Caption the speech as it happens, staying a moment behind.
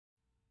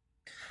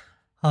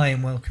Hi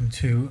and welcome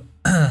to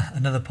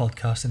another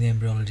podcast in the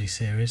embryology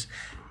series.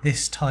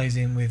 This ties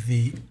in with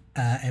the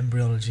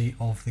embryology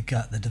of the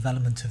gut, the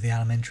development of the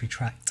alimentary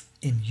tract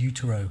in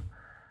utero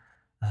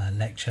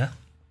lecture.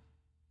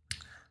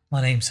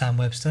 My name's Sam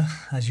Webster.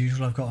 As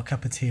usual, I've got a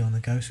cup of tea on the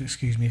go, so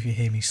excuse me if you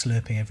hear me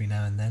slurping every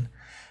now and then.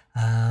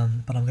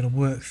 But I'm going to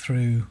work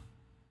through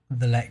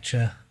the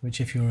lecture,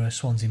 which if you're a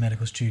Swansea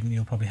medical student,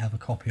 you'll probably have a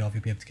copy of.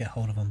 You'll be able to get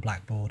hold of on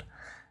Blackboard.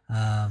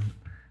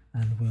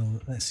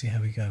 And let's see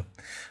how we go.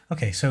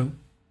 Okay, so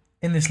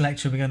in this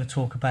lecture we're going to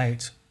talk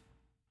about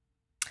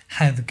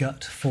how the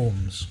gut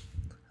forms,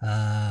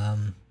 how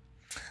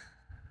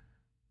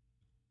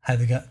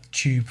the gut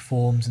tube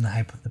forms and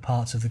how the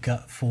parts of the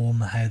gut form,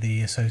 how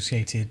the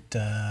associated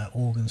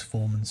organs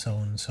form, and so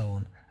on and so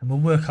on. And we'll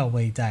work our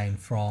way down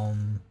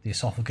from the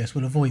esophagus.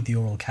 We'll avoid the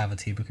oral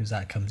cavity because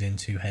that comes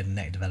into head and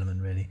neck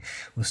development really.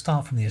 We'll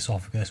start from the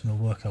esophagus and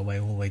we'll work our way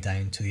all the way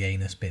down to the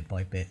anus bit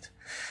by bit.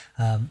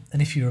 And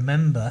if you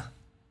remember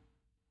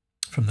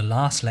from the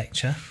last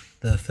lecture,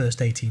 the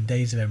first 18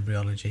 days of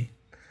embryology,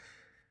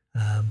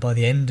 by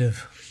the end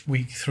of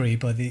week 3,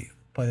 by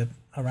the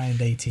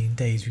around 18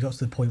 days, we got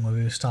to the point where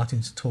we were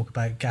starting to talk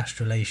about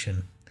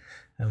gastrulation,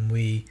 and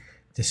we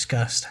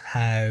discussed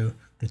how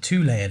the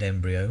two-layered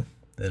embryo,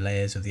 the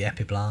layers of the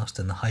epiblast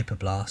and the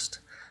hypoblast,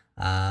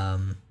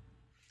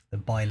 the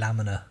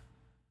bilaminar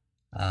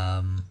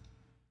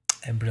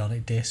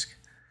embryonic disc,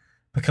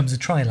 becomes a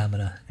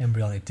trilaminar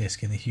embryonic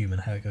disc in the human,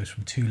 how it goes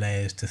from 2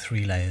 layers to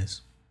 3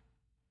 layers.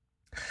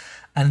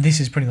 And this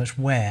is pretty much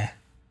where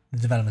the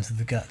development of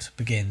the gut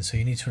begins. So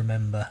you need to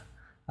remember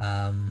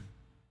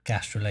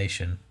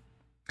gastrulation.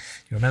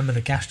 You remember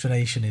that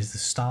gastrulation is the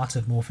start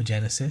of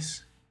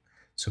morphogenesis.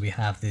 So we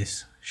have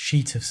this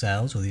sheet of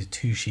cells, or these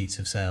 2 sheets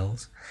of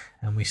cells,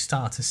 and we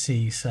start to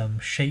see some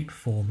shape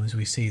form as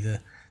we see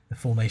the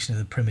formation of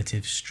the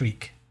primitive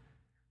streak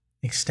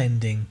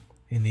extending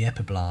in the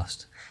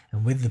epiblast.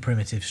 And with the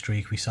primitive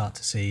streak we start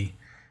to see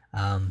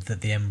that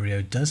the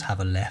embryo does have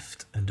a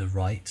left and a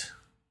right,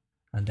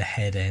 and a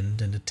head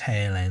end and a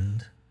tail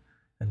end,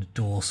 and a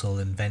dorsal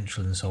and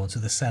ventral and so on. So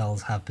the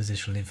cells have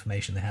positional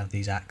information. They have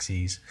these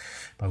axes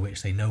by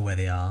which they know where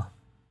they are,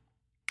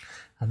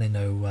 and they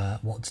know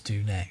what to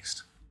do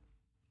next.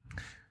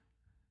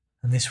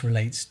 And this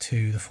relates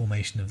to the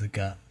formation of the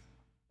gut.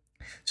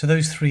 So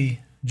those 3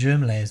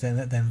 germ layers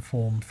that then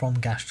form from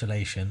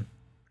gastrulation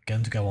are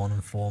going to go on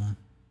and form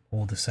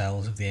all the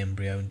cells of the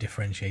embryo and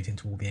differentiate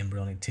into all the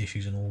embryonic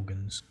tissues and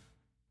organs.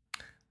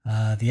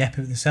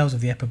 The cells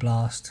of the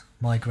epiblast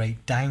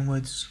migrate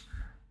downwards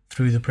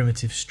through the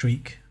primitive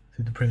streak,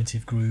 through the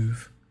primitive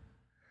groove,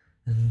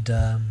 and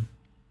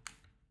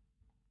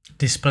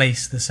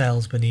displace the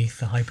cells beneath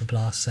the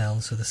hypoblast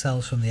cells. So the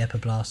cells from the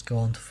epiblast go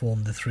on to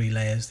form the 3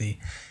 layers, the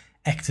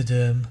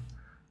ectoderm,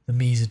 the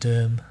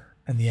mesoderm,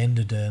 and the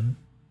endoderm.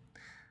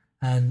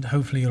 And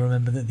hopefully you'll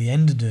remember that the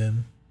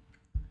endoderm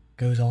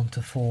goes on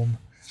to form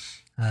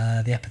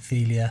the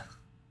epithelia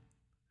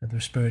of the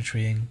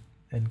respiratory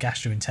and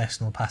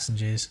gastrointestinal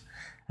passages,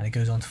 and it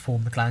goes on to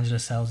form the glandular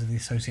cells of the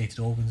associated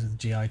organs of the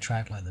GI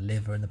tract, like the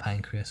liver and the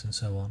pancreas and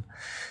so on.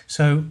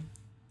 So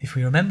if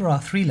we remember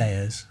our 3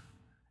 layers,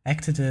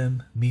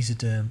 ectoderm,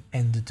 mesoderm,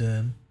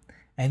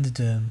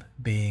 endoderm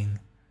being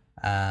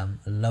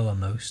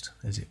lowermost,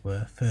 as it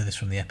were, furthest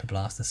from the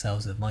epiblast, the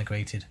cells that have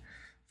migrated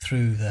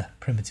through the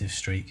primitive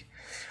streak,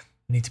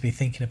 we need to be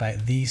thinking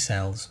about these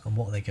cells and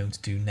what they're going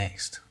to do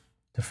next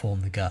to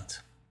form the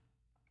gut.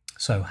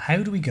 So how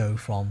do we go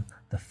from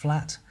the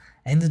flat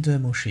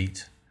endodermal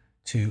sheet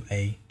to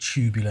a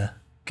tubular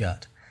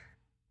gut?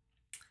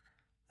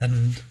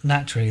 And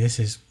naturally this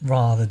is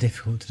rather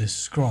difficult to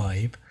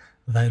describe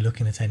without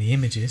looking at any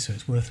images, so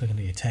it's worth looking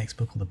at your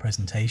textbook or the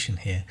presentation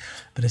here.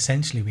 But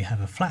essentially we have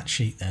a flat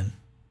sheet then,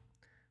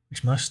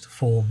 which must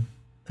form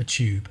a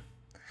tube,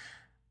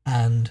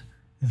 and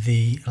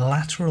the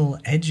lateral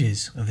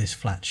edges of this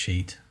flat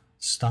sheet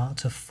start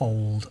to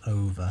fold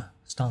over,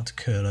 start to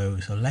curl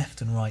over. So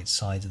left and right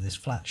sides of this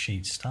flat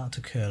sheet start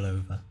to curl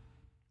over,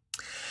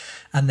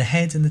 and the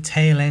head and the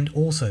tail end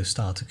also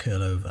start to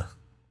curl over.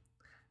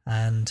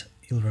 And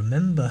you'll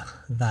remember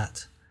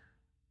that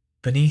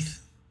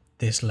beneath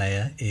this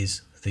layer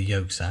is the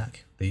yolk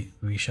sac.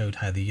 We showed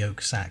how the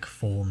yolk sac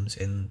forms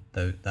in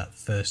that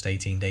first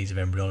 18 days of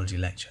embryology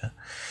lecture.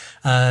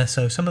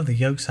 So some of the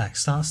yolk sac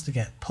starts to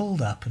get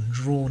pulled up and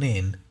drawn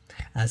in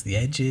as the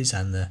edges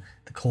and the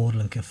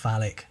caudal and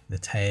cephalic, the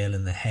tail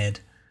and the head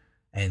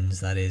ends,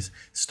 that is,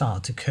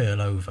 start to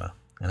curl over.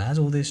 And as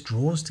all this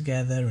draws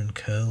together and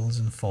curls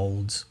and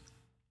folds,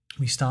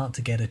 we start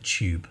to get a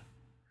tube.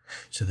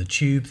 So the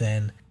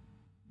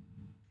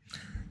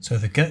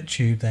gut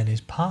tube then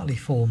is partly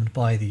formed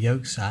by the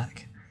yolk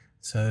sac.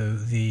 So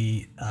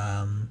the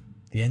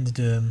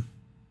endoderm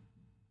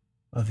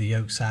of the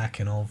yolk sac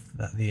and of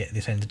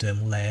this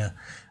endodermal layer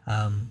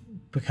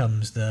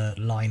becomes the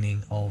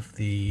lining of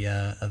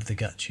the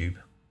gut tube.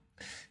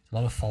 A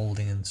lot of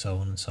folding and so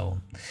on and so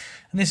on.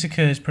 And this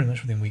occurs pretty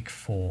much within week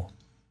 4.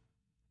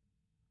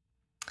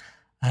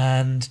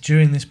 And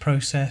during this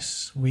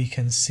process we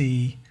can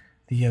see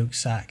the yolk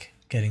sac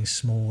getting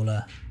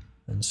smaller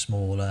and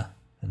smaller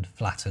and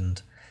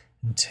flattened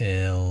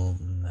until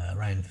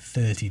around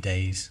 30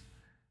 days.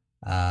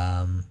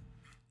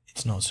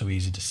 It's not so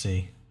easy to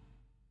see.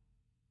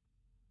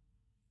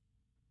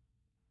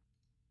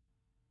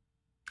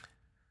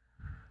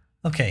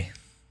 Okay,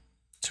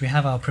 so we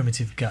have our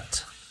primitive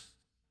gut.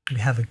 We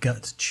have a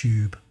gut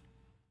tube.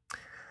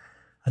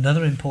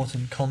 Another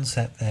important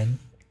concept then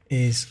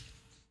is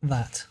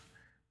that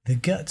the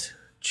gut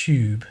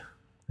tube,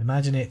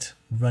 imagine it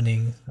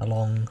running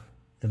along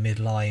the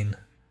midline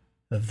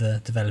of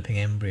the developing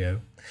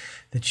embryo.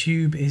 The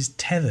tube is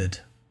tethered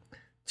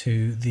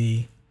to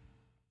the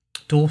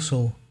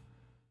dorsal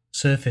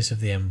surface of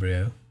the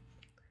embryo,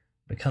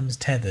 becomes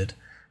tethered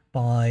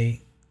by,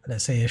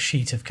 let's say, a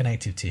sheet of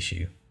connective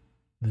tissue,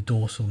 the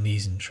dorsal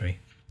mesentery.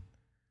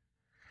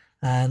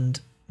 And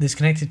this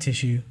connective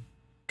tissue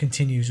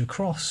continues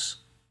across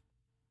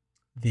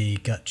the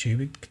gut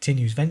tube. It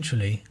continues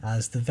ventrally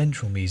as the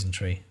ventral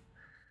mesentery.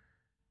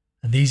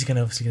 And these are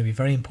obviously going to be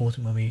very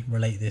important when we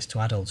relate this to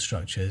adult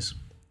structures.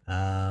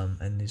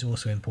 And it's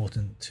also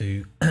important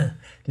to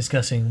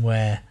discussing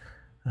where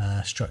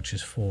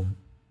structures form.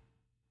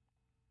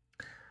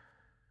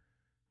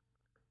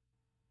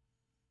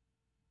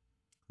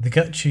 The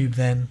gut tube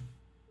then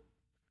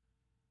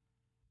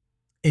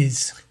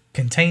is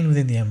contained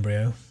within the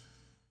embryo,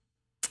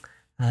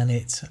 and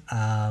it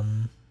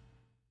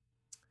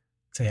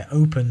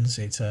opens.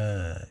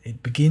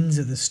 It begins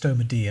at the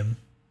stomadeum,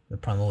 the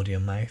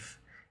primordial mouth,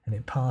 and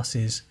it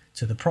passes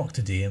to the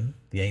proctodeum,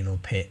 the anal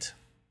pit.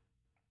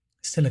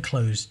 It's still a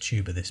closed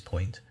tube at this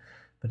point,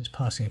 but it's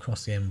passing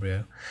across the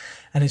embryo,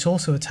 and it's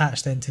also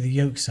attached then to the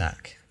yolk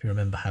sac. If you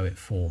remember how it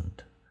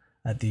formed,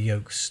 at the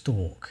yolk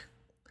stalk,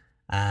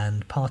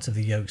 and part of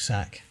the yolk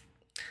sac,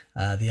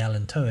 the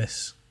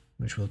allantois,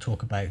 which we'll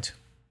talk about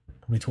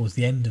probably towards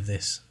the end of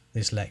this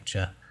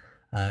lecture,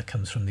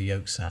 comes from the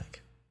yolk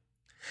sac.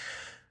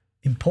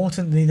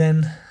 Importantly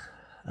then,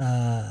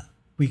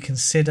 we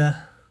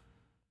consider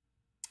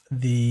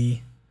the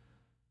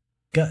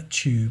gut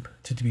tube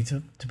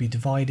to be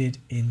divided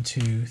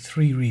into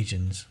three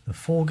regions: the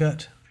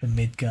foregut, the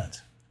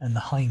midgut, and the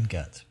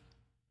hindgut.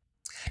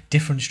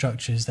 Different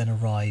structures then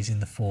arise in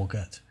the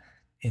foregut,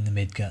 in the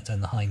midgut,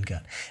 and the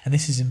hindgut. And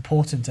this is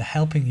important to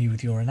helping you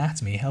with your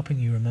anatomy, helping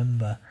you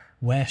remember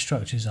where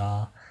structures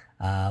are,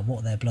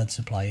 what their blood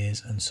supply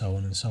is, and so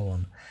on and so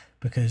on.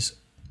 Because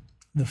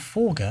the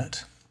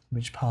foregut,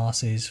 which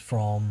passes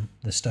from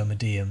the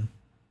stomadeum,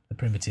 the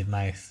primitive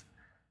mouth,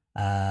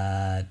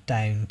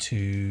 down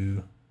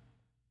to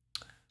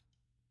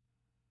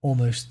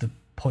almost the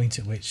point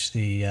at which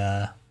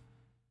the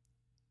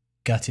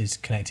gut is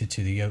connected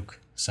to the yolk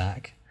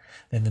sac.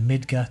 Then the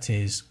midgut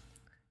is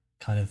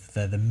kind of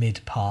the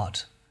mid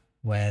part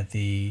where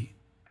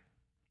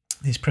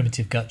this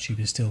primitive gut tube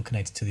is still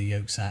connected to the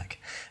yolk sac,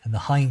 and the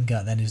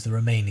hindgut then is the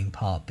remaining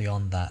part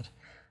beyond that,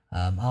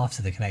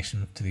 after the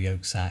connection to the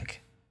yolk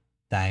sac,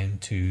 down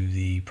to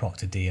the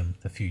proctodeum,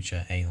 the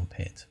future anal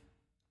pit.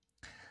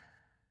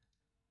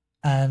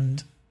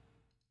 And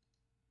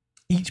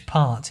each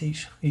part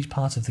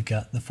of the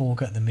gut, the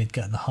foregut, the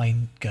midgut, and the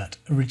hindgut,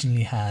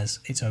 originally has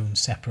its own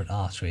separate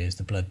artery as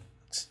the blood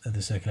of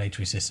the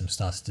circulatory system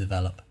starts to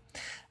develop.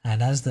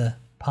 And as the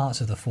parts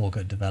of the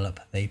foregut develop,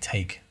 they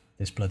take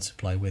this blood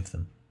supply with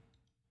them.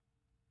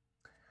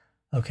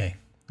 Okay,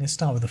 let's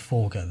start with the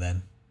foregut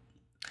then.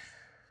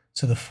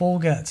 So the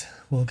foregut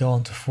will go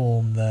on to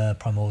form the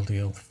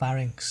primordial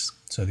pharynx,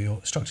 so the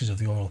structures of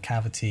the oral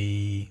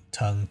cavity,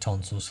 tongue,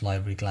 tonsils,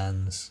 salivary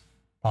glands,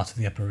 part of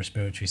the upper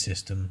respiratory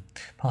system,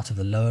 part of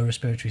the lower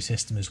respiratory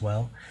system as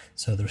well.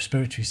 So the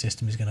respiratory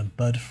system is going to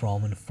bud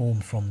from and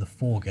form from the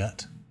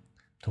foregut,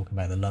 talking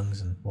about the lungs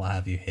and what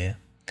have you here.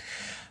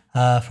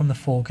 From the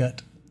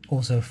foregut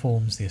also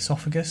forms the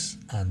esophagus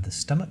and the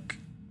stomach,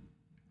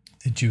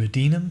 the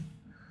duodenum,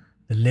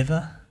 the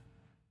liver,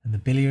 and the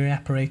biliary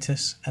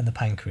apparatus, and the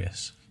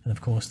pancreas. And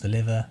of course the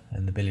liver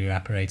and the biliary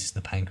apparatus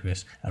and the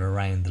pancreas are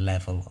around the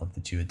level of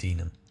the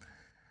duodenum.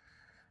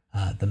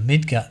 The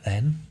midgut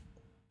then,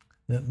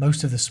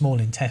 most of the small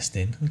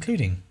intestine,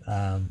 including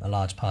a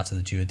large part of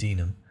the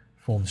duodenum,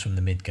 forms from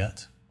the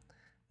midgut.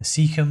 The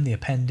cecum, the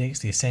appendix,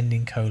 the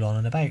ascending colon,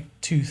 and about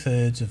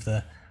 2/3 of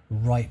the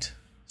right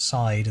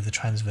side of the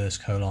transverse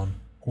colon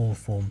all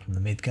form from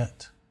the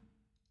midgut.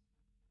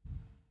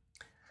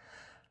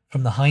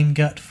 From the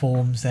hindgut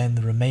forms then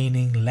the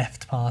remaining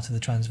left part of the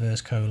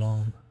transverse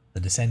colon,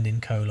 the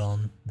descending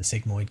colon, the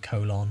sigmoid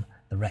colon,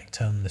 the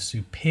rectum, the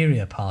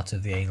superior part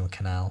of the anal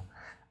canal,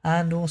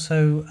 and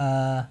also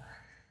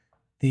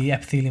the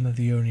epithelium of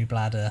the urinary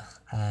bladder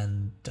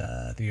and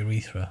the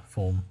urethra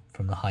form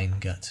from the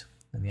hindgut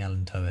and the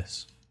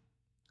allantois.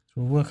 So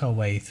we'll work our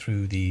way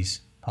through these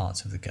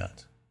parts of the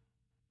gut.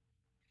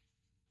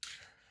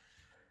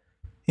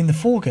 In the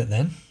foregut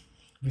then,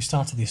 we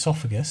start at the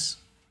esophagus.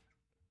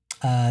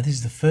 This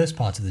is the first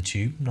part of the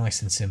tube,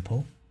 nice and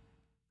simple.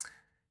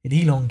 It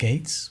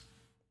elongates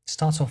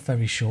starts off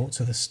very short,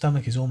 so the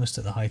stomach is almost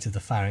at the height of the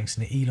pharynx,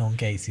 and it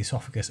elongates. The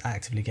esophagus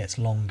actively gets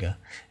longer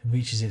and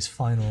reaches its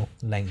final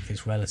length,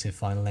 its relative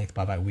final length,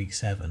 by about week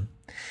 7.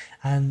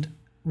 And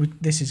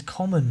this is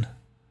common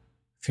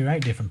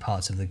throughout different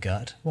parts of the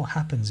gut. What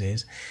happens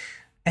is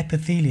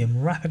epithelium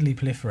rapidly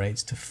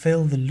proliferates to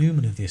fill the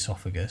lumen of the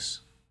esophagus,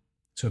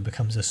 so it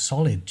becomes a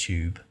solid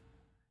tube.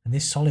 And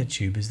this solid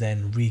tube is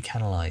then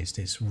recanalized,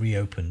 it's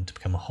reopened to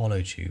become a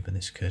hollow tube, and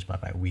this occurs by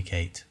about week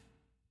 8.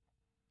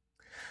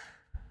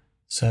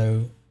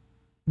 So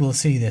we'll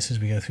see this as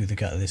we go through the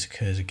gut, this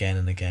occurs again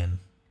and again.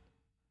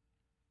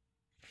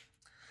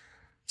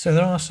 So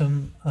there are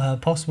some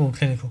possible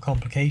clinical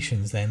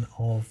complications then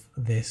of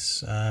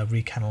this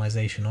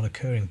recanalization not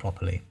occurring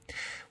properly.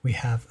 We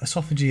have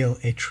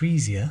esophageal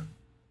atresia,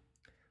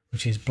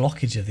 which is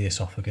blockage of the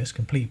esophagus,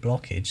 complete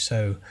blockage.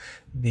 So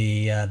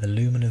the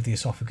lumen of the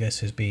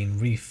esophagus has been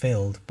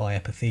refilled by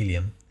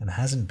epithelium and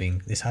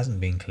this hasn't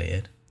been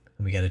cleared,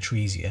 and we get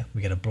atresia.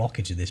 We get a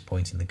blockage at this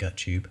point in the gut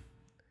tube.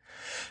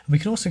 And we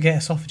can also get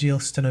esophageal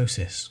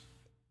stenosis,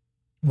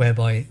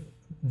 whereby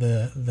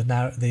the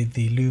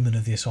lumen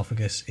of the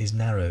esophagus is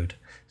narrowed.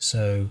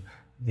 So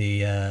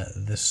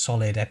the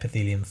solid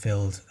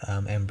epithelium-filled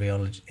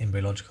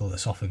embryological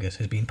esophagus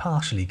has been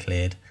partially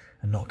cleared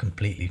and not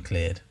completely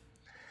cleared.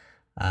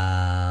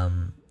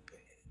 Either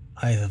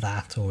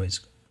that, or it's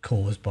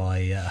caused by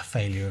a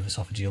failure of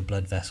esophageal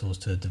blood vessels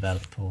to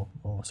develop, or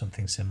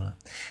something similar.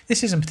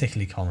 This isn't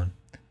particularly common,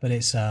 but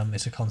it's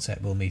a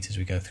concept we'll meet as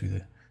we go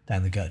through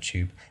down the gut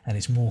tube, and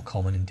it's more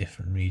common in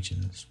different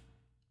regions.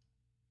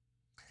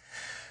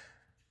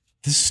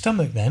 The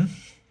stomach then,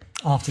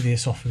 after the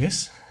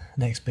esophagus,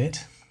 next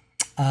bit,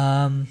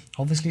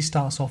 obviously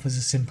starts off as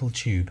a simple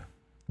tube,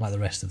 like the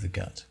rest of the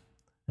gut.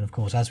 And of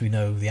course, as we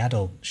know the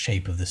adult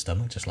shape of the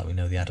stomach, just like we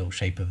know the adult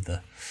shape of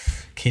the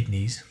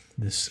kidneys,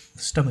 this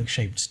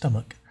stomach-shaped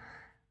stomach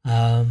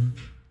has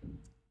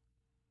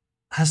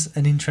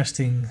an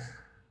interesting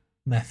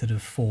method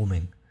of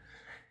forming.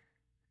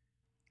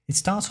 It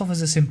starts off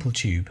as a simple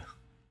tube,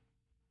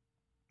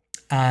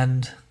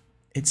 and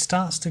it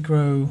starts to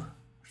grow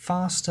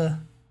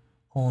faster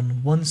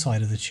on one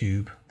side of the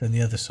tube than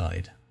the other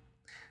side.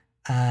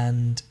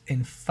 And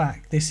in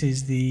fact, this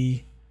is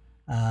the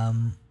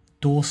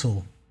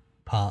dorsal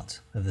part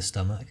of the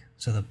stomach.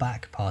 So the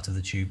back part of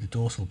the tube, the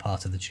dorsal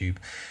part of the tube,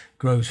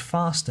 grows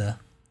faster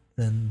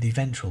than the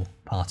ventral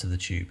part of the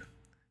tube.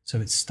 So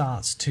it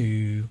starts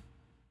to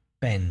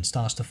bend,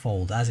 starts to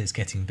fold as it's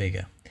getting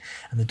bigger.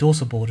 And the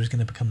dorsal border is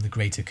going to become the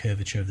greater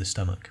curvature of the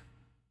stomach.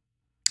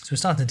 So we're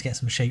starting to get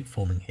some shape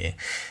forming here.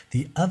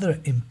 The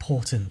other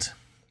important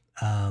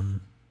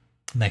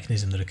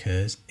mechanism that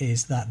occurs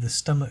is that the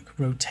stomach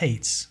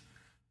rotates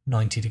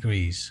 90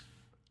 degrees.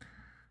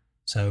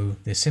 So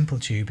this simple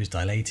tube is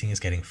dilating, it's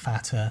getting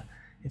fatter,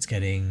 it's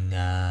getting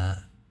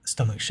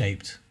stomach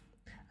shaped,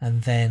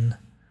 and then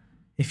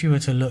if you were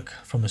to look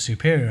from a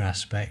superior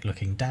aspect,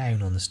 looking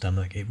down on the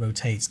stomach, it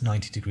rotates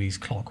 90 degrees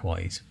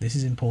clockwise. This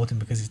is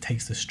important because it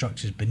takes the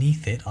structures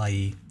beneath it,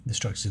 i.e. the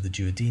structures of the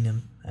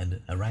duodenum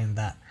and around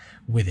that,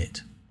 with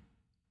it.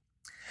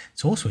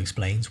 It also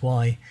explains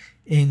why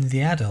in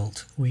the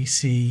adult we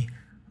see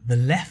the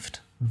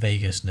left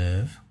vagus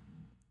nerve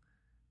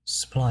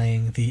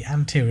supplying the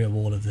anterior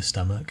wall of the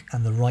stomach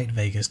and the right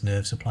vagus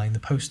nerve supplying the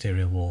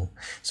posterior wall.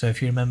 So if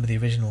you remember the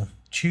original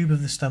tube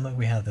of the stomach,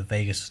 we have the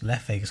vagus,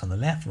 left vagus on the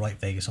left, right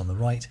vagus on the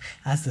right.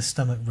 As the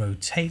stomach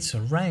rotates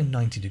around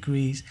 90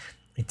 degrees,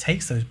 it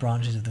takes those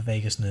branches of the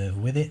vagus nerve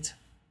with it.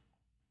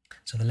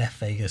 So the left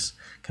vagus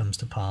comes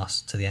to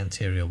pass to the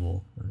anterior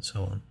wall, and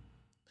so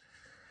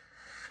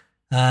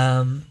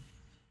on.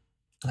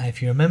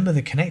 If you remember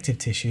the connective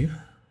tissue,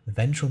 the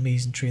ventral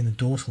mesentery and the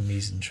dorsal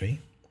mesentery,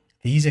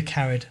 these are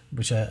carried,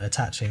 which are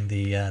attaching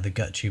the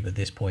gut tube at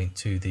this point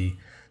to the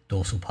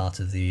dorsal part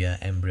of the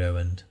embryo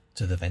and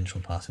to the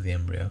ventral part of the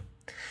embryo.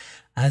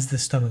 As the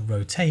stomach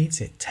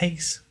rotates, it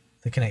takes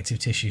the connective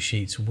tissue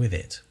sheets with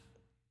it.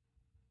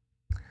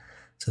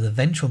 So the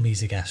ventral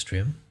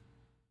mesogastrium,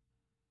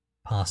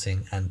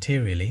 passing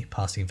anteriorly,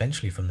 passing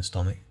ventrally from the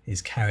stomach,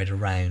 is carried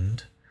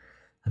around,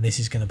 and this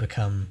is going to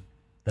become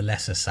the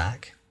lesser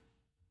sac.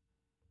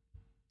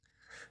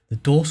 The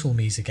dorsal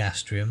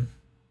mesogastrium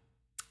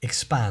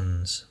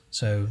expands.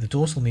 So the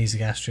dorsal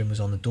mesogastrium was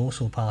on the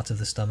dorsal part of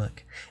the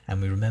stomach,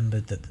 and we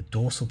remembered that the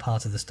dorsal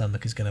part of the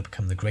stomach is going to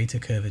become the greater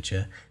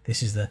curvature.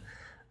 This is the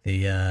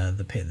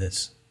pit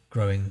that's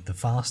growing the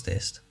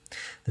fastest.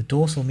 The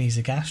dorsal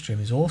mesogastrium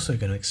is also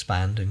going to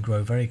expand and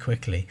grow very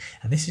quickly,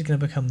 and this is going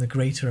to become the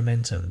greater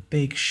omentum,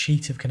 big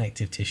sheet of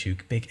connective tissue,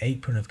 big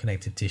apron of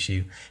connective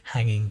tissue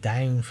hanging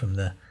down from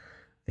the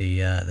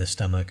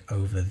stomach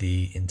over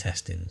the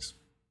intestines.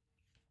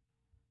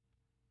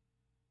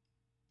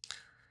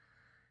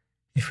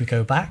 If we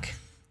go back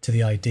to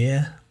the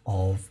idea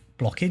of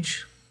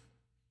blockage,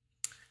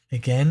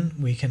 again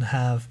we can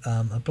have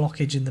a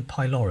blockage in the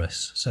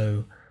pylorus.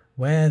 So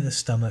where the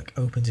stomach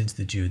opens into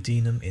the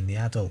duodenum, in the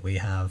adult we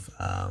have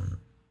a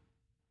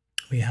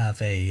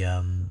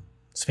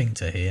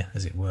sphincter here,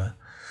 as it were,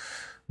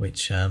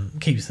 which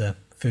keeps the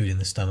food in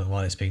the stomach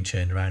while it's being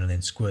churned around and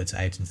then squirts it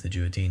out into the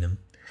duodenum.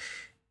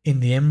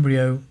 In the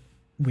embryo,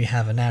 we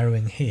have a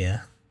narrowing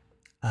here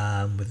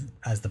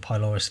as the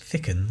pylorus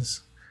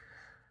thickens.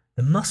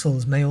 The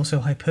muscles may also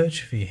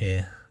hypertrophy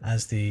here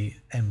as the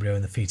embryo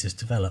and the fetus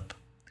develop,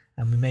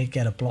 and we may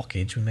get a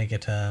blockage, we may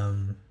get a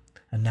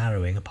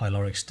narrowing, a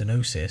pyloric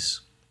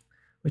stenosis,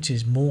 which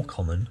is more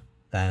common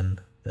than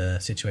the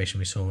situation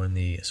we saw in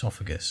the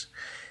esophagus.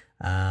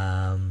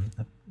 Some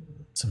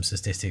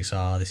statistics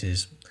are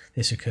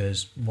this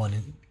occurs 1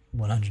 in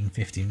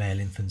 150 male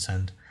infants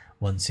and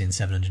once in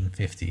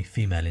 750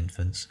 female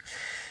infants.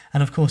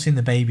 And of course in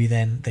the baby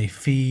then they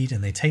feed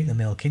and they take the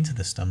milk into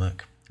the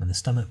stomach, and the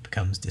stomach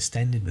becomes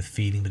distended with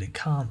feeding, but it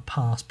can't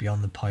pass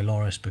beyond the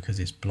pylorus because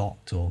it's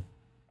blocked or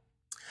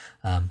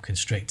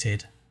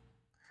constricted,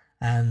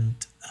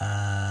 and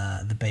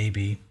the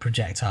baby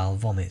projectile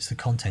vomits the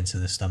contents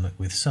of the stomach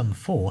with some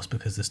force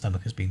because the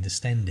stomach has been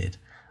distended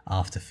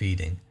after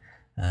feeding,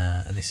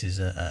 and this is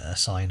a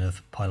sign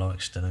of pyloric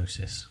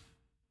stenosis.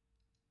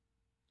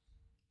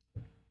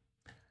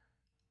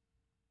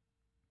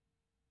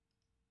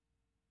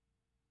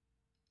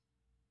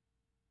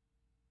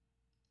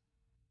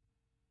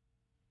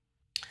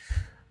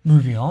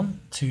 Moving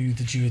on to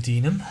the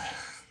duodenum.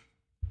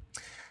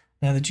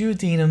 Now the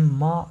duodenum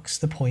marks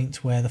the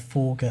point where the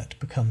foregut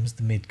becomes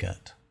the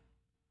midgut.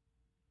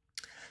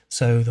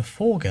 So the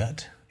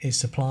foregut is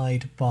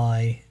supplied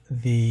by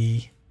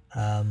the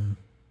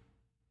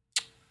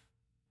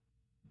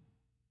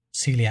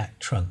celiac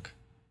trunk,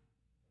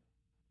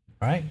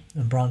 right?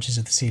 And branches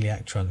of the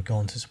celiac trunk go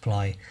on to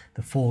supply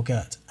the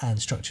foregut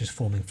and structures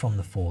forming from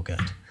the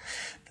foregut.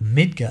 The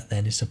midgut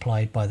then is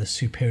supplied by the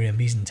superior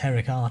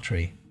mesenteric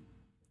artery,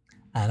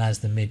 and as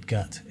the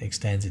midgut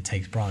extends, it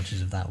takes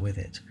branches of that with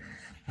it.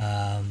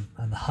 And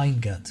the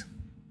hindgut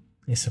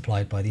is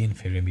supplied by the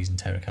inferior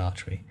mesenteric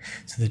artery.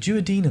 So the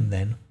duodenum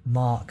then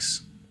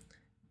marks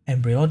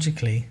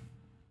embryologically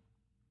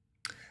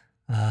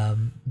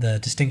the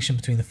distinction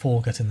between the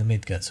foregut and the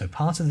midgut. So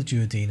part of the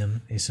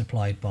duodenum is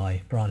supplied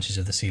by branches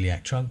of the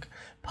celiac trunk,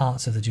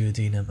 parts of the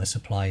duodenum are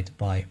supplied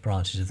by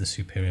branches of the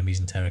superior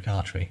mesenteric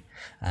artery,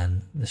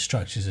 and the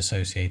structures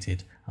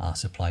associated are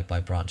supplied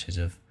by branches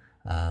of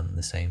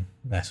the same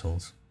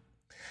vessels.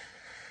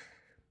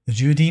 The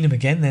duodenum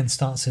again then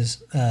starts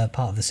as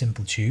part of the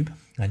simple tube,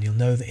 and you'll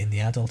know that in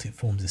the adult it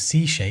forms a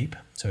C shape.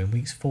 So in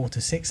weeks 4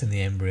 to 6 in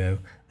the embryo,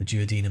 the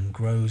duodenum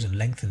grows and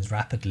lengthens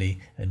rapidly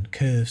and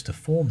curves to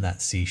form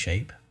that C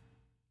shape.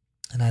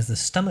 And as the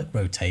stomach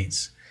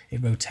rotates,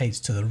 it rotates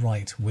to the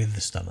right with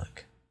the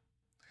stomach.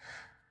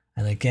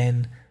 And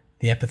again,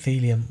 the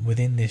epithelium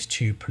within this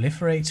tube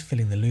proliferates,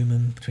 filling the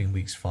lumen between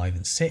weeks 5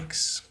 and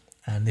 6,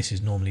 and this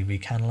is normally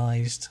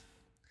recanalized.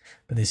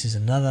 But this is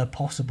another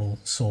possible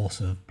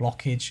source of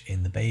blockage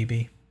in the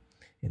baby,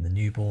 in the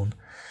newborn.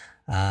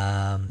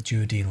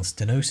 Duodenal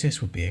stenosis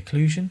would be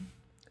occlusion.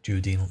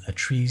 Duodenal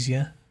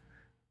atresia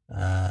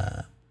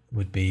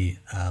would be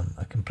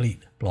a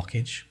complete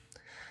blockage.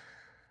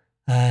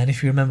 And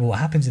if you remember what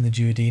happens in the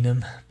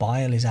duodenum,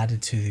 bile is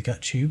added to the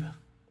gut tube.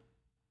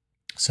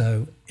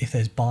 So if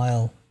there's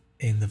bile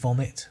in the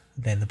vomit,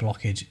 then the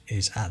blockage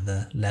is at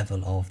the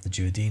level of the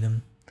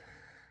duodenum.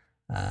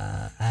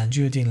 And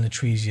duodenal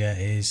atresia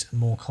is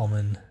more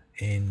common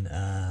in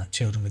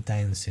children with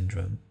Down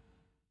syndrome.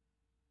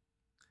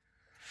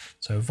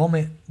 So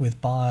vomit with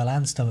bile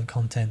and stomach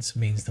contents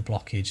means the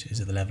blockage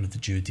is at the level of the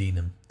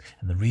duodenum.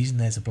 And the reason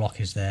there's a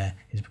blockage there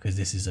is because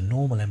this is a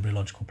normal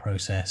embryological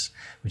process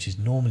which is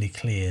normally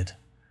cleared,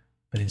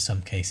 but in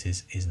some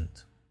cases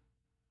isn't.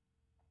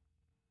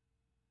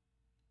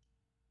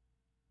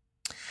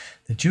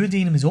 The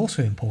duodenum is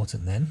also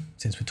important then,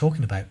 since we're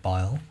talking about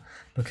bile,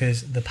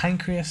 because the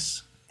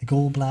pancreas, the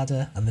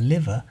gallbladder and the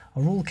liver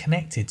are all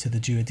connected to the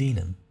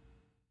duodenum.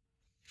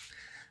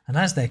 And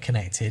as they're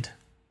connected,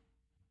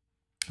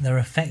 they're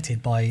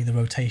affected by the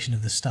rotation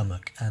of the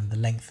stomach and the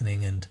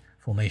lengthening and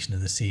formation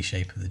of the C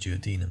shape of the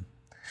duodenum.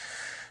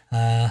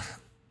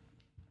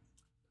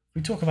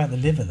 We talk about the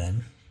liver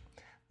then.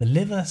 The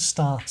liver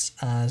starts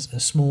as a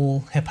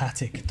small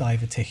hepatic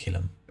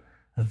diverticulum,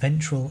 a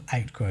ventral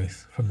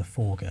outgrowth from the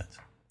foregut.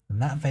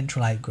 And that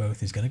ventral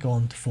outgrowth is going to go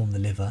on to form the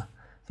liver,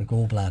 the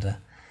gallbladder,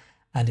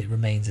 and it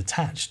remains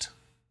attached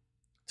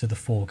to the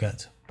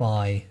foregut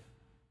by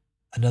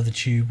another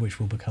tube which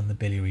will become the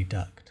biliary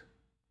duct.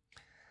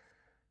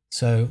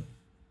 So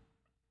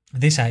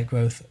this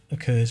outgrowth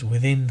occurs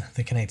within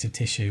the connective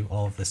tissue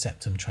of the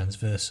septum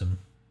transversum,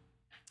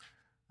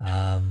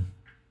 a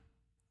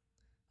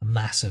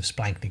mass of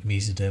splanchnic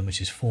mesoderm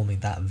which is forming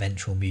that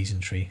ventral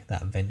mesentery,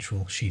 that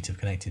ventral sheet of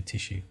connective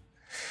tissue.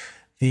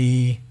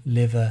 The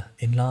liver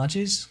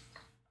enlarges,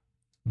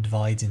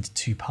 divides into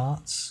two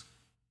parts,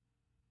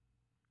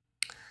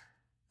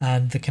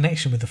 and the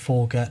connection with the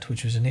foregut,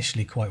 which was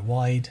initially quite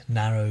wide,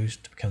 narrows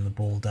to become the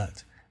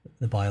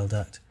bile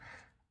duct,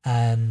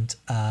 and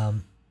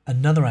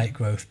another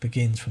outgrowth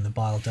begins from the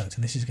bile duct,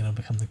 and this is going to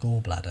become the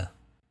gallbladder.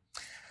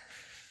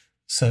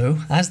 So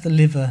as the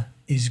liver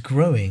is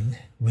growing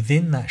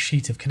within that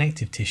sheet of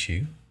connective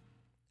tissue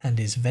and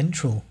is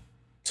ventral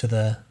to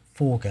the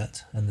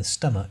foregut and the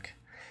stomach,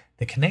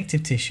 the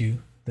connective tissue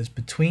that's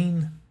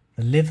between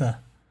the liver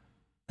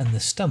and the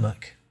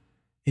stomach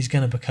is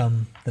going to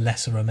become the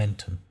lesser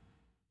omentum.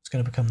 It's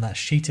going to become that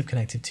sheet of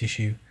connective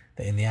tissue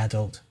that in the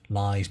adult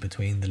lies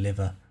between the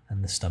liver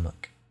and the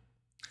stomach.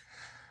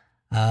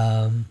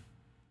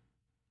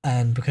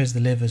 And because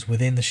the liver's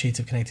within the sheet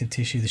of connective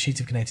tissue, the sheet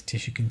of connective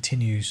tissue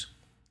continues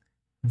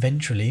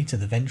ventrally to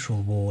the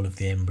ventral wall of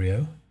the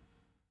embryo.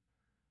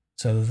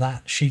 So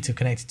that sheet of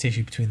connective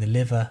tissue between the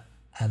liver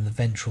and the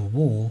ventral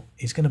wall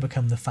is going to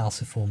become the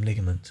falciform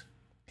ligament,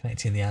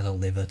 connecting the adult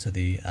liver to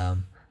the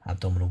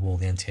abdominal wall,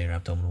 the anterior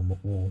abdominal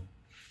wall.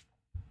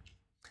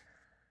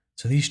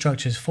 So these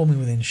structures forming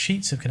within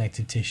sheets of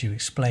connective tissue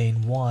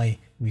explain why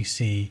we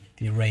see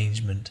the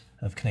arrangement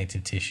of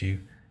connective tissue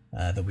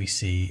that we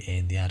see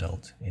in the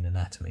adult in the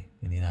anatomy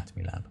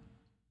lab.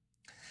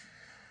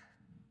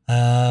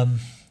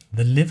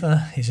 The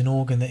liver is an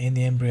organ that in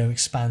the embryo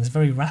expands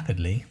very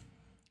rapidly.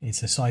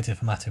 It's a site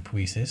of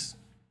hematopoiesis.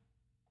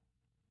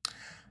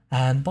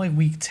 And by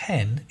week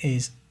 10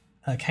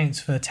 accounts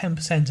for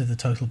 10% of the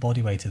total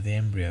body weight of the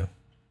embryo.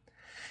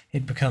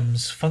 It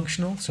becomes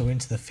functional, so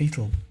into the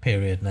fetal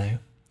period now.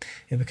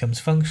 It becomes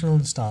functional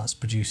and starts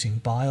producing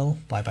bile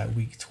by about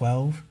week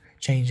 12,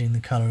 changing the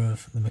colour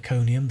of the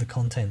meconium, the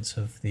contents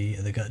of the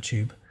gut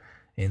tube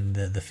in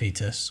the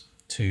fetus,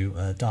 to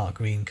a dark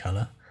green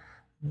colour,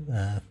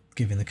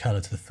 giving the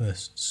colour to the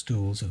first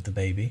stools of the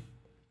baby.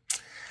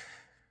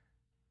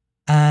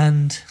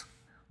 And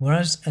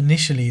whereas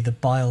initially the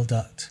bile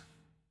duct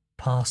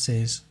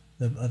passes,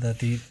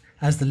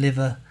 as the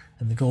liver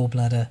and the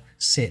gallbladder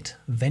sit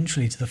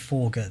ventrally to the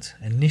foregut,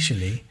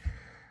 initially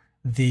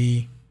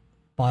the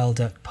bile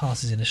duct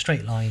passes in a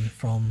straight line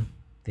from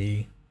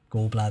the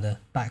gallbladder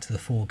back to the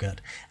foregut.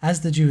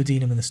 As the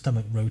duodenum in the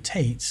stomach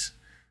rotates,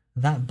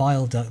 that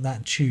bile duct,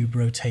 that tube,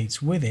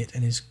 rotates with it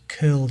and is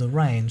curled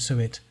around, so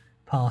it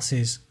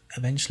passes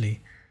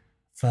eventually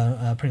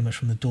pretty much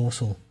from the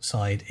dorsal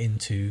side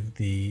into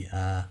the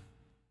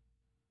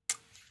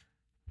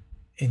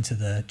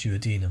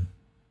duodenum.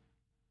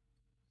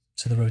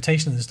 So the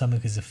rotation of the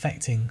stomach is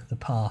affecting the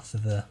path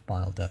of the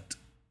bile duct.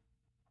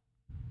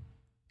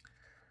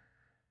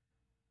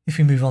 If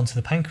we move on to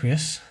the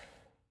pancreas,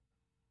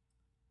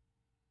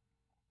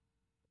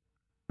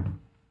 so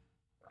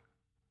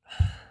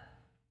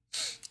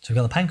we've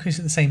got the pancreas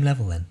at the same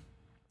level then.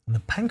 And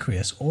the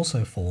pancreas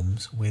also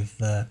forms with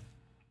the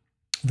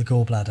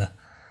gallbladder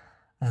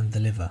and the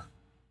liver.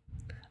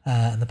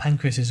 And the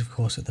pancreas is of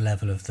course at the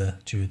level of the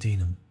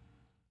duodenum.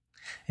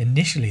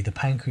 Initially the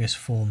pancreas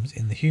forms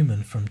in the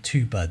human from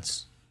two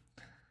buds,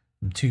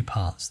 from two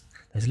parts.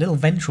 There's a little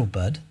ventral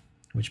bud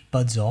which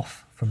buds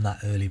off from that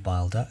early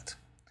bile duct,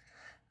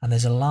 and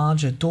there's a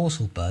larger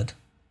dorsal bud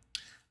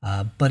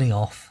budding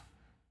off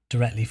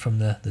directly from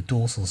the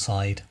dorsal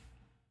side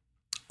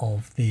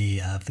of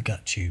the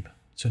gut tube.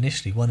 So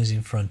initially one is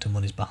in front and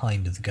one is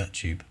behind of the gut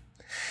tube.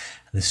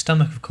 The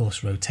stomach of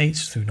course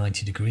rotates through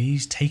 90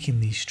 degrees,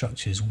 taking these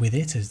structures with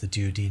it as the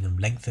duodenum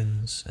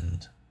lengthens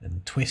and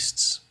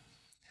twists.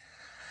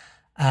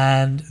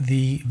 And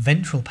the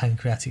ventral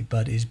pancreatic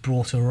bud is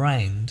brought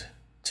around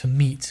to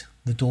meet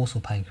the dorsal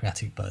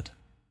pancreatic bud,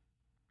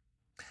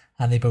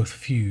 and they both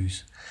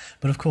fuse.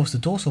 But of course the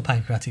dorsal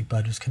pancreatic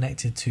bud was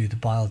connected to the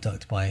bile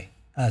duct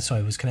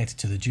was connected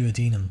to the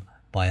duodenum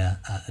by a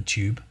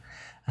tube,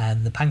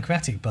 and the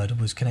pancreatic bud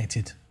was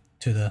connected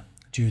to the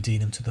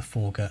duodenum, to the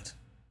foregut,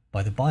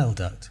 by the bile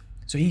duct.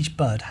 So each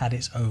bud had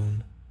its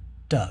own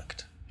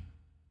duct.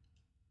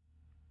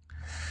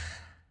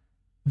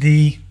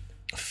 The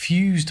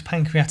fused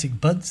pancreatic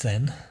buds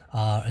then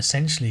are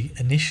essentially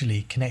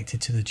initially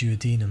connected to the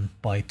duodenum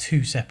by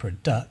two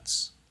separate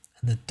ducts,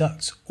 and the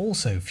ducts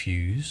also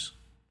fuse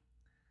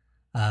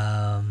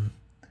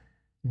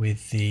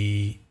with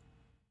the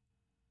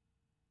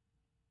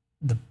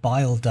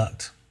bile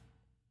duct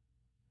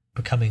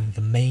becoming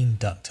the main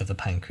duct of the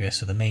pancreas.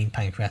 So the main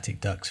pancreatic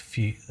ducts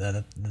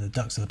the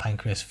ducts of the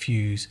pancreas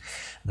fuse.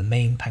 The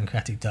main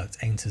pancreatic duct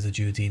enters the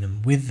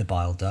duodenum with the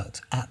bile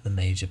duct at the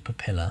major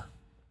papilla.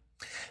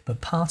 But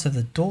part of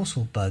the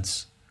dorsal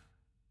bud's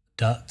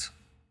duct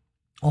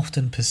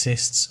often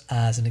persists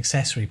as an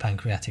accessory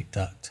pancreatic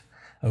duct,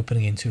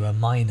 opening into a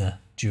minor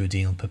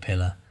duodenal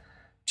papilla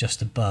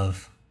just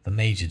above the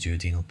major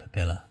duodenal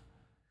papilla.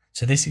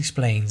 So this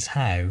explains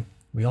how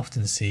we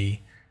often see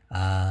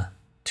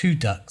two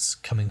ducts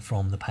coming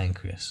from the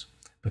pancreas,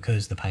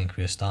 because the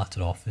pancreas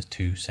started off as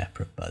two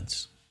separate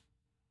buds.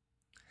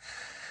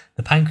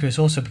 The pancreas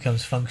also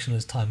becomes functional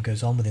as time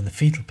goes on within the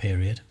fetal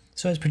period,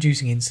 so it's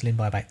producing insulin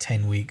by about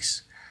 10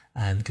 weeks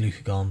and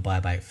glucagon by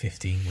about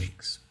 15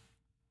 weeks.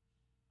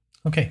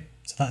 Okay,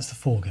 so that's the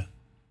foregut.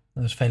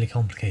 That was fairly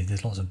complicated.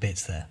 There's lots of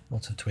bits there,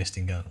 lots of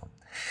twisting going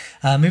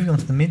on. Moving on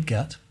to the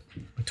midgut,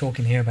 we're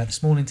talking here about the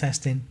small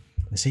intestine,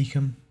 the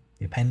cecum,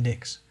 the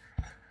appendix,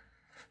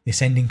 the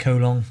ascending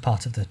colon,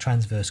 part of the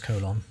transverse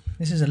colon.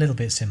 This is a little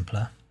bit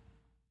simpler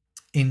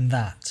in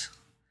that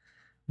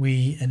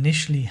we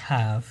initially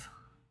have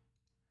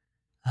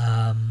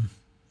a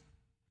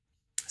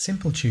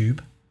simple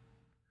tube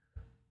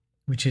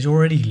which is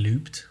already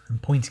looped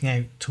and pointing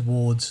out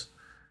towards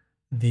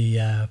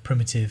the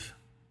primitive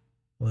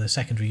or the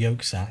secondary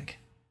yolk sac.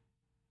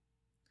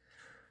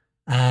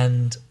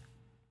 And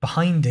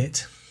behind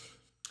it,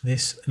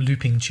 this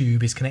looping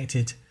tube is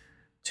connected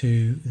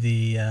to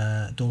the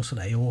dorsal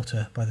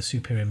aorta by the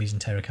superior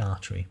mesenteric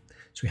artery.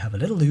 So we have a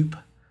little loop.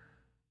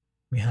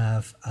 We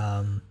have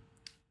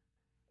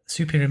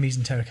superior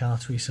mesenteric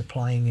artery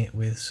supplying it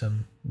with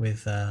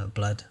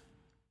blood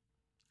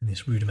in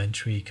this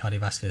rudimentary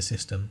cardiovascular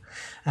system,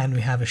 and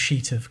we have a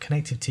sheet of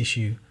connective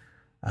tissue,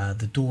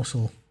 the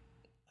dorsal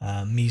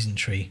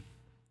mesentery,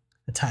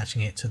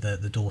 attaching it to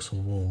the dorsal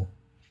wall.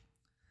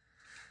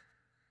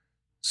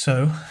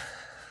 So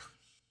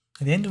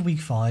at the end of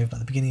week 5, at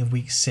the beginning of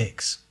week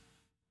 6,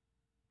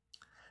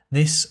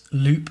 this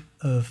loop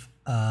of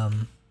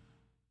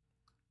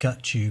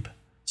gut tube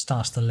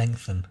starts to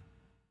lengthen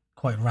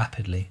quite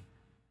rapidly,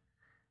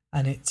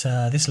 and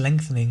this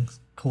lengthening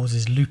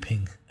causes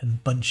looping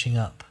and bunching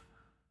up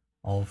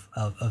of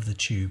the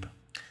tube.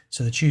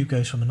 So the tube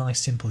goes from a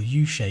nice simple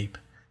U shape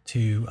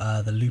to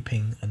the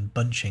looping and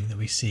bunching that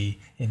we see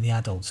in the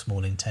adult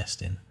small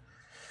intestine.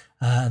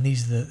 And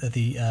these are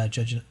the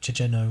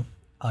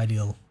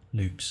jejunal-ileal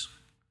loops.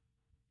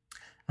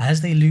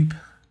 As they loop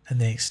and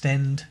they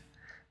extend,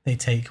 they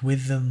take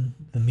with them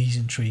the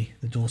mesentery,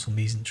 the dorsal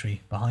mesentery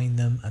behind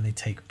them, and they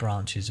take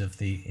branches of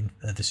the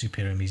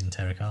superior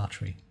mesenteric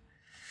artery.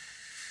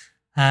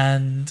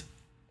 And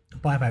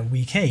by about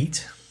week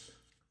 8,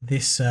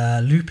 this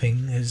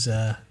looping is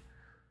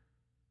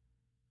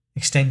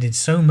extended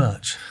so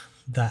much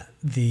that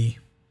the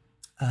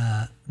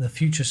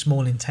future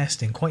small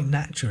intestine quite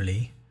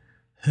naturally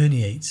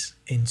herniates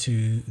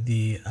into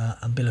the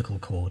umbilical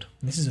cord.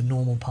 This is a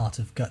normal part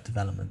of gut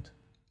development.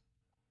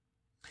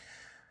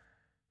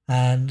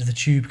 And the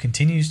tube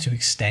continues to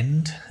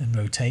extend and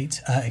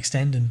rotate,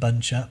 extend and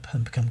bunch up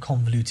and become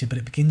convoluted, but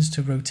it begins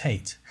to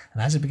rotate.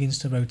 And as it begins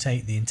to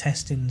rotate, the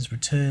intestines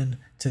return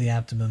to the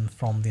abdomen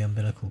from the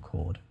umbilical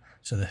cord.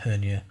 So the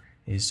hernia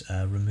is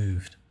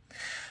removed.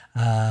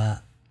 The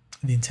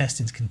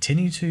intestines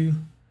continue to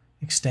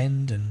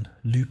extend and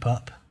loop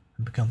up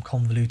and become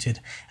convoluted,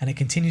 and it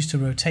continues to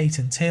rotate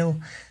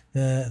until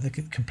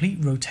the complete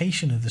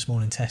rotation of the small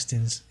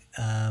intestines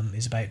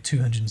is about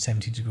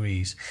 270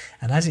 degrees.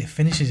 And as it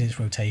finishes its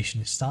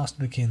rotation, it starts to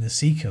begin the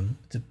cecum,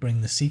 to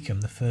bring the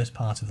cecum, the first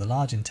part of the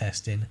large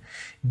intestine,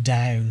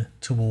 down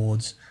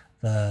towards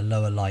the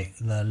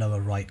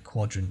lower right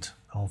quadrant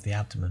of the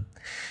abdomen.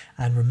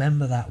 And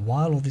remember that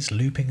while all this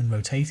looping and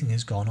rotating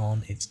has gone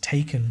on, it's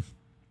taken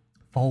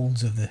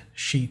folds of the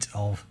sheet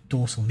of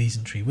dorsal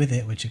mesentery with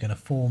it, which are going to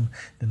form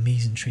the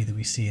mesentery that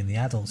we see in the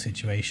adult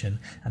situation,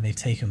 and they've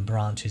taken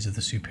branches of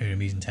the superior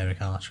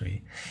mesenteric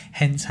artery.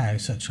 Hence how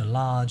such a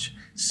large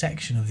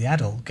section of the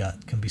adult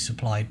gut can be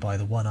supplied by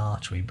the one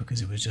artery,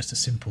 because it was just a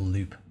simple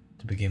loop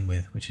to begin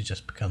with, which has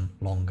just become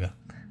longer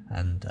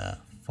and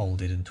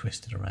folded and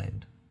twisted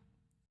around.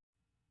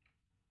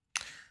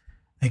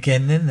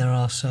 Again then, there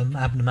are some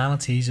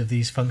abnormalities of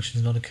these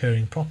functions not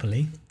occurring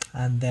properly,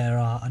 and there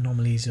are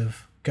anomalies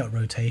of gut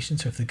rotation.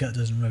 So if the gut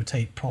doesn't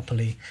rotate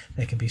properly,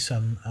 there can be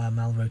some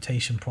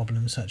malrotation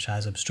problems, such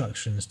as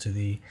obstructions to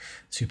the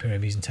superior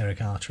mesenteric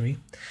artery.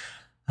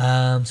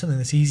 Something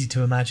that's easy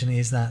to imagine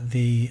is that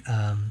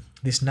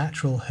this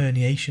natural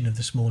herniation of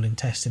the small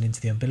intestine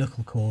into the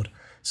umbilical cord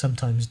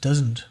sometimes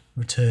doesn't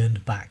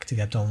return back to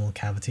the abdominal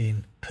cavity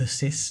and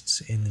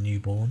persists in the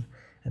newborn,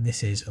 and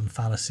this is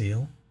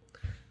omphalocele.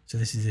 So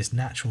this is this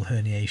natural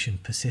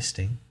herniation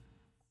persisting.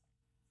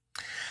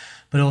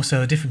 But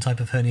also a different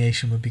type of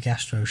herniation would be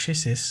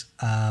gastroschisis,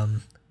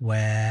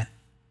 where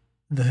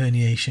the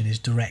herniation is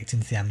direct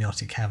into the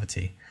amniotic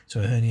cavity.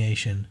 So a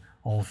herniation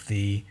of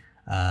the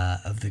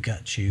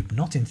gut tube,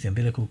 not into the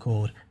umbilical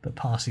cord, but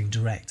passing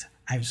direct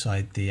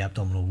outside the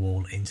abdominal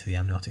wall into the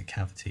amniotic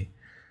cavity.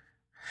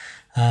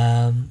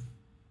 Okay,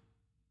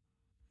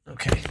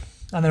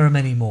 and there are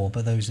many more,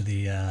 but those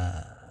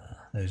are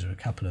a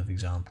couple of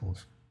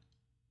examples.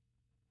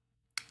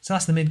 So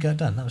that's the midgut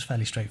done. That was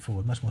fairly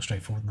straightforward, much more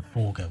straightforward than the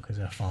foregut, because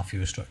there are far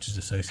fewer structures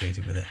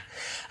associated with it.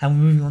 And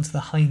we're moving on to the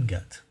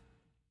hindgut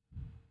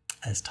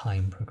as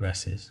time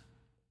progresses.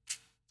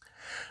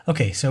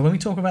 Okay, so when we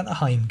talk about the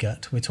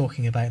hindgut, we're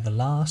talking about the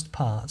last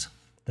part,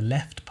 the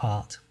left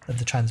part of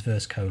the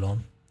transverse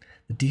colon,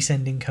 the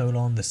descending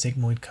colon, the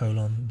sigmoid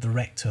colon, the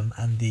rectum,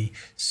 and the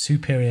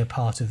superior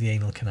part of the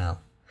anal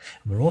canal.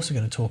 And we're also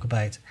going to talk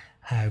about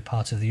how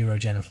part of the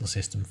urogenital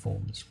system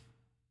forms.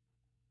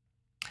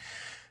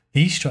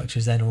 These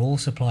structures then are all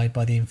supplied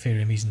by the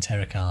inferior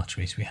mesenteric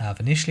arteries. We have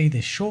initially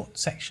this short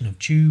section of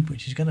tube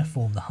which is going to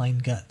form the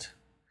hindgut,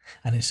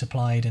 and it's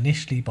supplied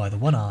initially by the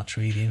one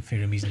artery, the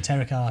inferior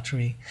mesenteric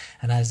artery,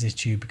 and as this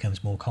tube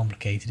becomes more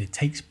complicated, it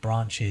takes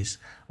branches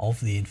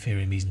of the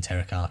inferior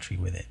mesenteric artery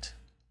with it.